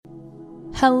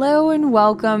Hello and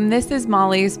welcome. This is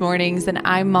Molly's Mornings and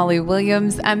I'm Molly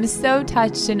Williams. I'm so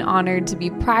touched and honored to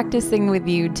be practicing with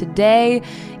you today.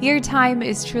 Your time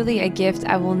is truly a gift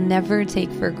I will never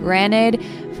take for granted.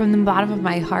 From the bottom of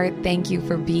my heart, thank you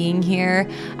for being here.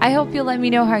 I hope you'll let me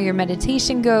know how your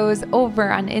meditation goes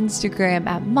over on Instagram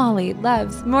at Molly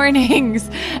Loves Mornings.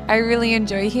 I really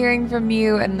enjoy hearing from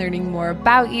you and learning more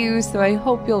about you, so I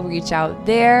hope you'll reach out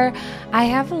there. I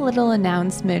have a little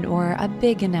announcement, or a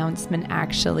big announcement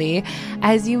actually.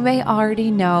 As you may already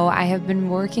know, I have been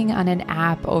working on an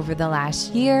app over the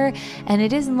last year, and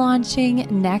it is launching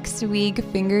next week,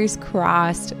 fingers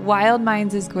crossed. Wild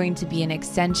Minds is going to be an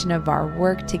extension of our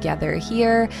work together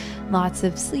here. Lots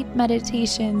of sleep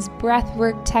meditations, breath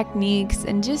work techniques,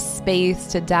 and just space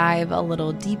to dive a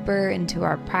little deeper into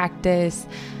our practice.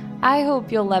 I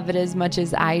hope you'll love it as much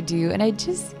as I do, and I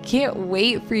just can't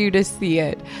wait for you to see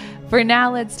it. For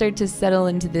now, let's start to settle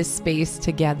into this space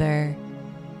together.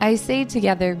 I say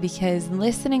together because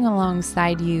listening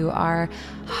alongside you are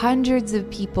hundreds of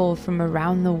people from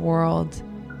around the world.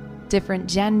 Different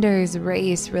genders,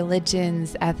 race,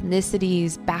 religions,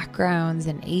 ethnicities, backgrounds,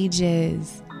 and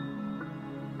ages.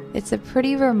 It's a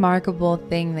pretty remarkable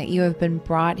thing that you have been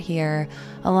brought here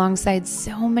alongside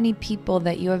so many people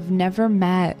that you have never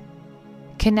met,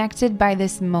 connected by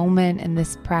this moment and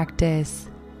this practice,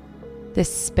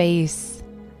 this space.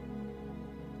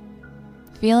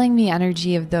 Feeling the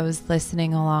energy of those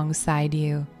listening alongside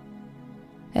you,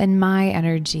 and my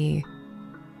energy.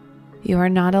 You are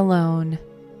not alone.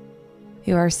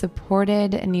 You are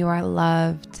supported and you are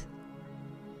loved.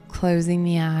 Closing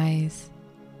the eyes,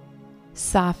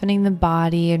 softening the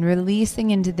body and releasing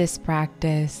into this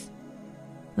practice,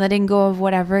 letting go of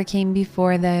whatever came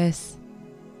before this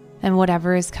and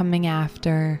whatever is coming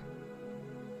after.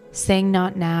 Saying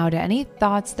not now to any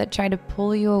thoughts that try to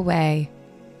pull you away.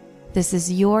 This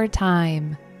is your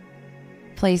time.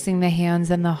 Placing the hands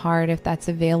on the heart if that's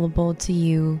available to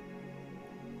you.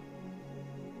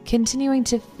 Continuing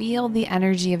to feel the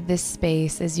energy of this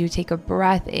space as you take a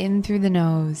breath in through the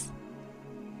nose.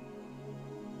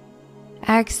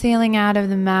 Exhaling out of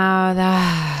the mouth,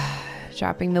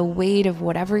 dropping the weight of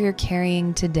whatever you're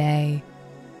carrying today.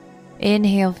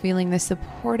 Inhale, feeling the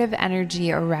supportive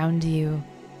energy around you.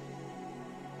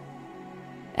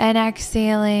 And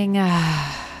exhaling,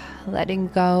 letting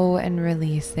go and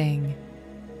releasing.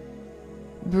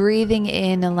 Breathing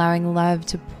in, allowing love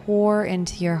to pour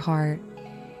into your heart.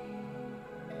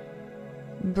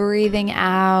 Breathing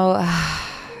out,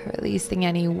 releasing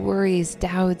any worries,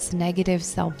 doubts, negative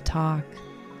self-talk.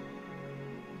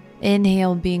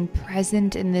 Inhale, being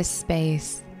present in this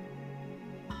space.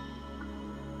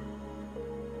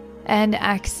 And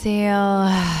exhale,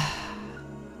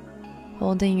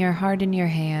 holding your heart in your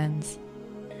hands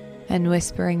and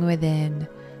whispering within,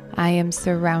 I am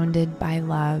surrounded by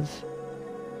love.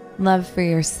 Love for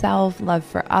yourself, love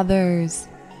for others,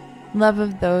 love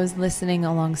of those listening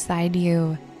alongside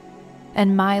you,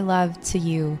 and my love to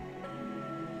you.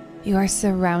 You are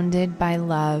surrounded by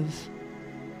love.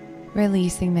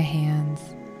 Releasing the hands,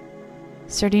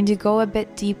 starting to go a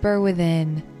bit deeper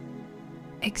within,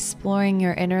 exploring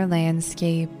your inner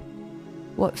landscape,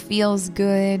 what feels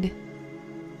good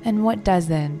and what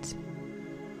doesn't,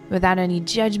 without any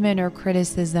judgment or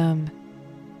criticism,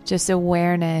 just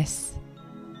awareness.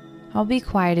 I'll be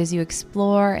quiet as you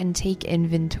explore and take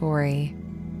inventory.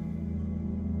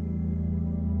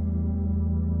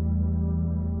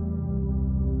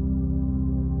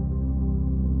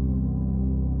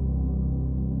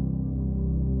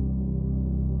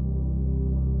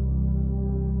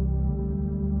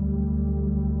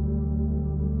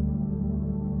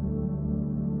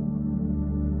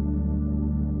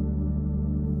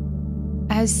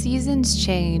 As seasons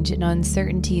change and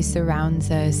uncertainty surrounds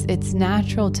us, it's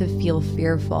natural to feel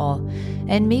fearful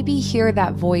and maybe hear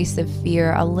that voice of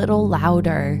fear a little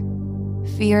louder.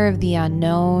 Fear of the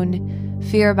unknown,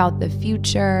 fear about the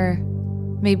future.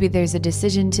 Maybe there's a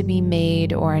decision to be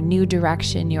made or a new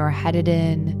direction you're headed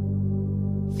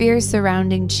in. Fear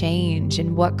surrounding change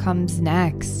and what comes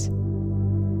next.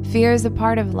 Fear is a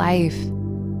part of life,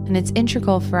 and it's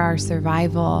integral for our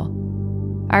survival.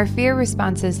 Our fear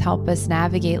responses help us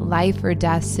navigate life or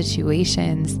death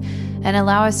situations and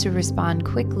allow us to respond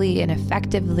quickly and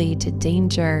effectively to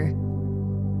danger.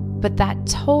 But that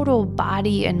total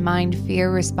body and mind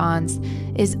fear response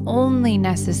is only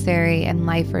necessary in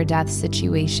life or death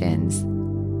situations,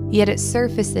 yet it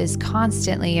surfaces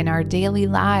constantly in our daily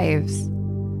lives.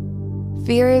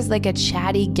 Fear is like a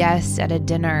chatty guest at a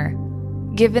dinner.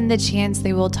 Given the chance,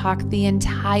 they will talk the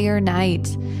entire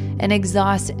night and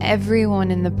exhaust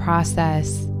everyone in the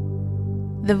process.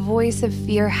 The voice of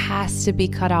fear has to be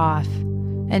cut off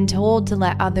and told to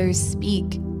let others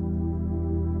speak.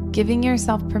 Giving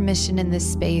yourself permission in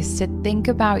this space to think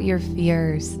about your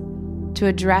fears, to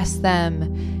address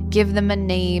them, give them a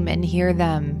name, and hear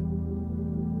them.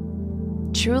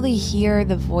 Truly hear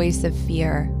the voice of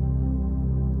fear.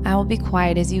 I will be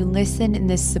quiet as you listen in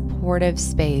this supportive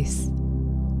space.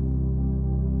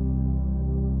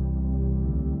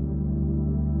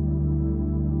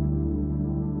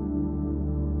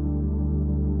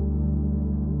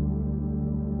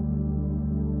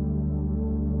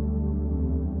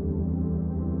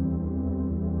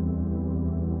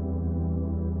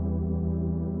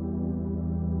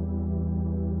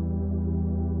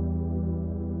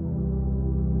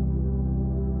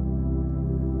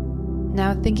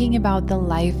 Now thinking about the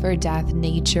life or death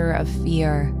nature of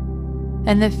fear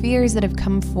and the fears that have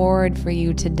come forward for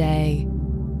you today.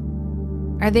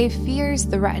 Are they fears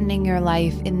threatening your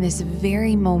life in this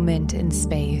very moment in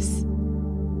space?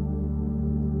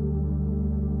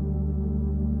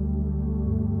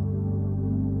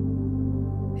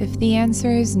 If the answer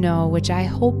is no, which I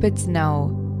hope it's no,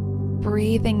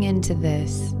 breathing into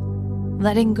this,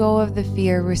 letting go of the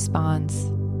fear response,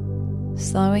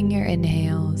 slowing your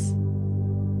inhales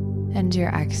and your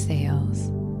exhales.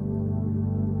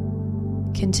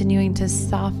 Continuing to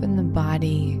soften the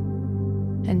body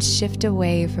and shift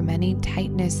away from any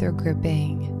tightness or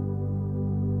gripping,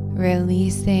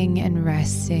 releasing and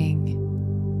resting.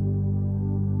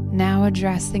 Now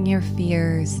addressing your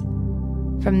fears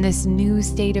from this new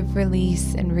state of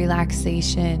release and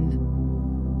relaxation.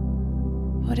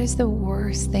 What is the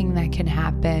worst thing that can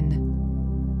happen?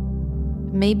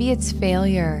 Maybe it's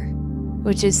failure,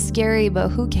 which is scary, but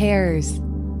who cares?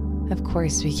 Of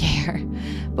course we care,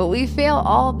 but we fail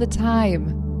all the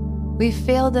time. We've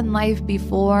failed in life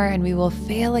before and we will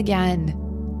fail again.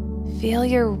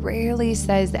 Failure rarely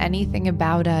says anything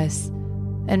about us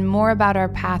and more about our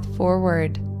path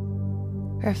forward.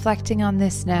 Reflecting on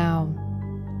this now,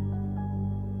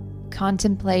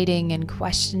 contemplating and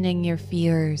questioning your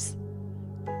fears.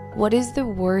 What is the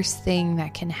worst thing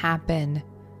that can happen,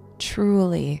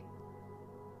 truly?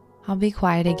 I'll be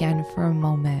quiet again for a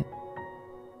moment.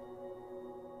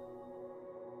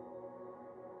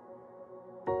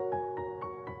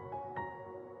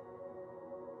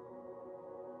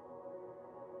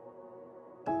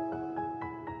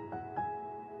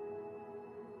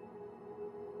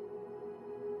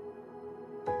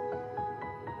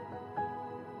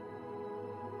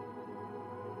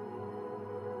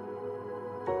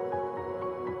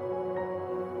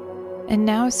 And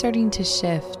now starting to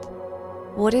shift.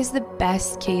 What is the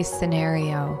best case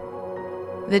scenario?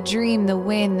 The dream, the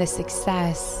win, the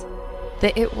success,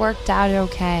 that it worked out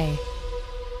okay.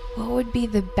 What would be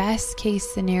the best case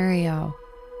scenario?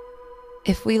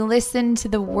 If we listen to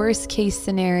the worst case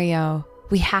scenario,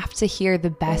 we have to hear the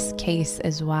best case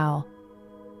as well.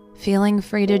 Feeling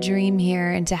free to dream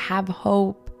here and to have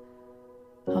hope.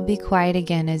 I'll be quiet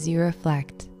again as you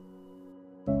reflect.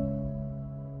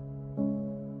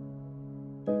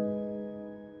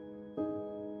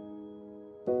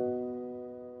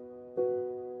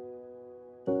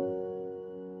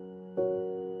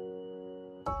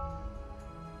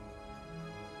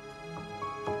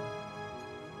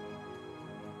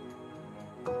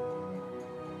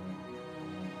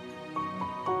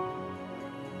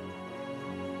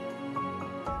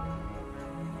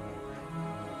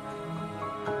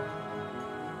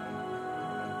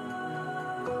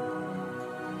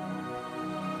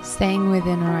 Saying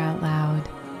within or out loud,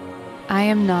 I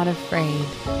am not afraid.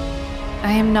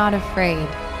 I am not afraid.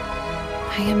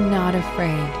 I am not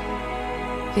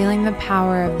afraid. Feeling the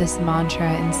power of this mantra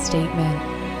and statement.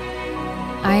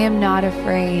 I am not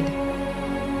afraid.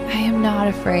 I am not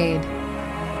afraid.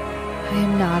 I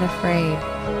am not afraid.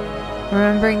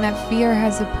 Remembering that fear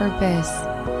has a purpose,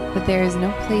 but there is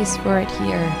no place for it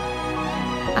here.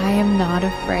 I am not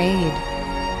afraid.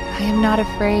 I am not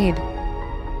afraid.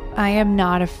 I am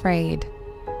not afraid.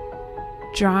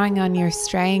 Drawing on your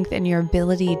strength and your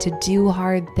ability to do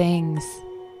hard things.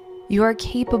 You are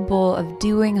capable of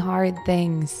doing hard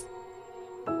things.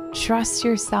 Trust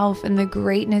yourself and the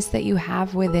greatness that you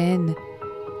have within.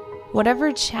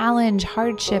 Whatever challenge,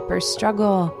 hardship, or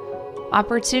struggle,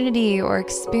 opportunity, or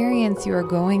experience you are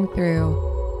going through,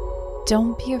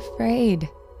 don't be afraid.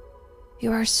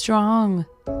 You are strong.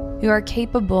 You are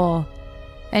capable.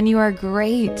 And you are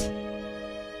great.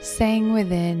 Saying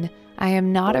within, I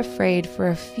am not afraid for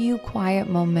a few quiet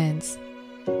moments,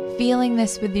 feeling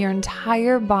this with your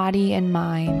entire body and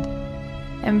mind,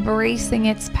 embracing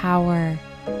its power.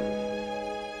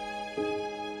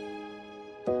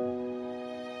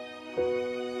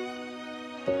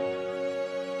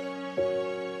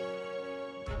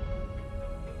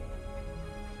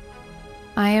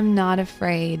 I am not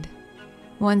afraid.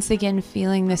 Once again,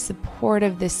 feeling the support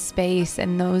of this space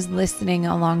and those listening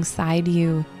alongside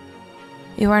you.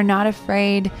 You are not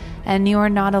afraid and you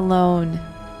are not alone.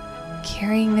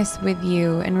 Carrying this with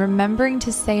you and remembering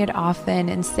to say it often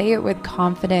and say it with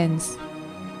confidence.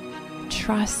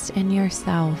 Trust in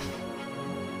yourself.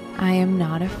 I am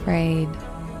not afraid.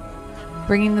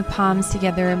 Bringing the palms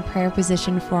together in prayer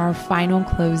position for our final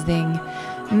closing.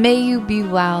 May you be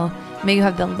well. May you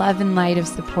have the love and light of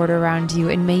support around you,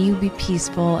 and may you be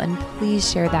peaceful, and please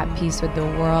share that peace with the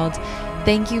world.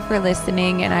 Thank you for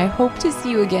listening, and I hope to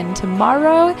see you again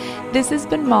tomorrow. This has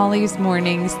been Molly's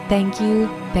Mornings. Thank you,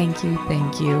 thank you,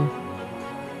 thank you.